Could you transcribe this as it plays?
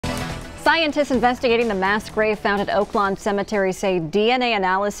Scientists investigating the mass grave found at Oaklawn Cemetery say DNA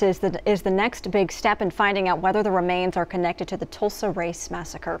analysis is the next big step in finding out whether the remains are connected to the Tulsa Race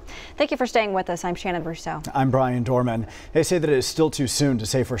Massacre. Thank you for staying with us. I'm Shannon Rousseau. I'm Brian Dorman. They say that it is still too soon to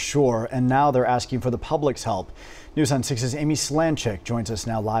say for sure, and now they're asking for the public's help. News on 6's Amy Slanchik joins us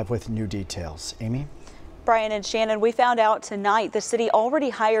now live with new details. Amy? Brian and Shannon, we found out tonight the city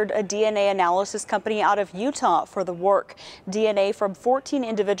already hired a DNA analysis company out of Utah for the work. DNA from 14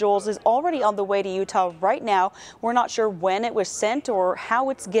 individuals is already on the way to Utah right now. We're not sure when it was sent or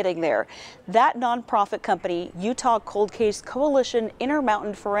how it's getting there. That nonprofit company, Utah Cold Case Coalition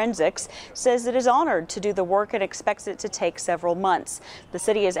Intermountain Forensics, says it is honored to do the work and expects it to take several months. The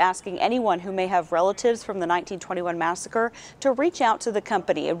city is asking anyone who may have relatives from the 1921 massacre to reach out to the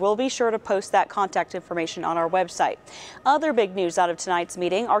company, and we'll be sure to post that contact information on our website. Other big news out of tonight's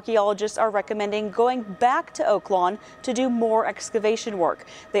meeting, archaeologists are recommending going back to Oaklawn to do more excavation work.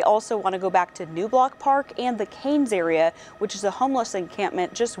 They also want to go back to New Block Park and the Canes area, which is a homeless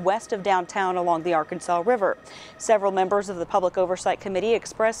encampment just west of downtown along the Arkansas River. Several members of the Public Oversight Committee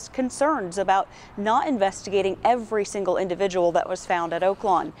expressed concerns about not investigating every single individual that was found at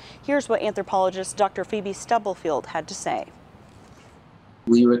Oaklawn. Here's what anthropologist Dr. Phoebe Stubblefield had to say.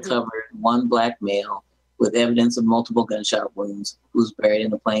 We recovered one black male with evidence of multiple gunshot wounds, who's buried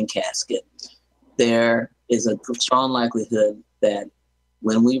in a plain casket. There is a strong likelihood that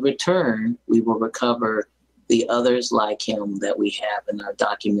when we return, we will recover the others like him that we have in our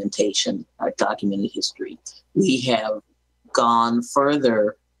documentation, our documented history. We have gone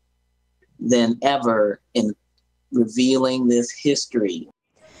further than ever in revealing this history.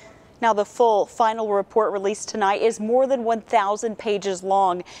 Now, the full final report released tonight is more than 1,000 pages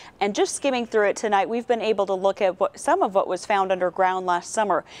long. And just skimming through it tonight, we've been able to look at some of what was found underground last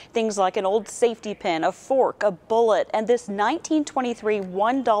summer. Things like an old safety pin, a fork, a bullet, and this 1923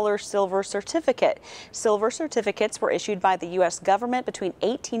 $1 silver certificate. Silver certificates were issued by the U.S. government between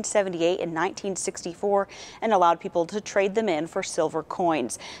 1878 and 1964 and allowed people to trade them in for silver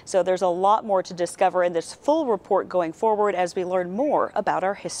coins. So there's a lot more to discover in this full report going forward as we learn more about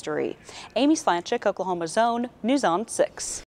our history. Amy Slanchik, Oklahoma's Own, News on 6.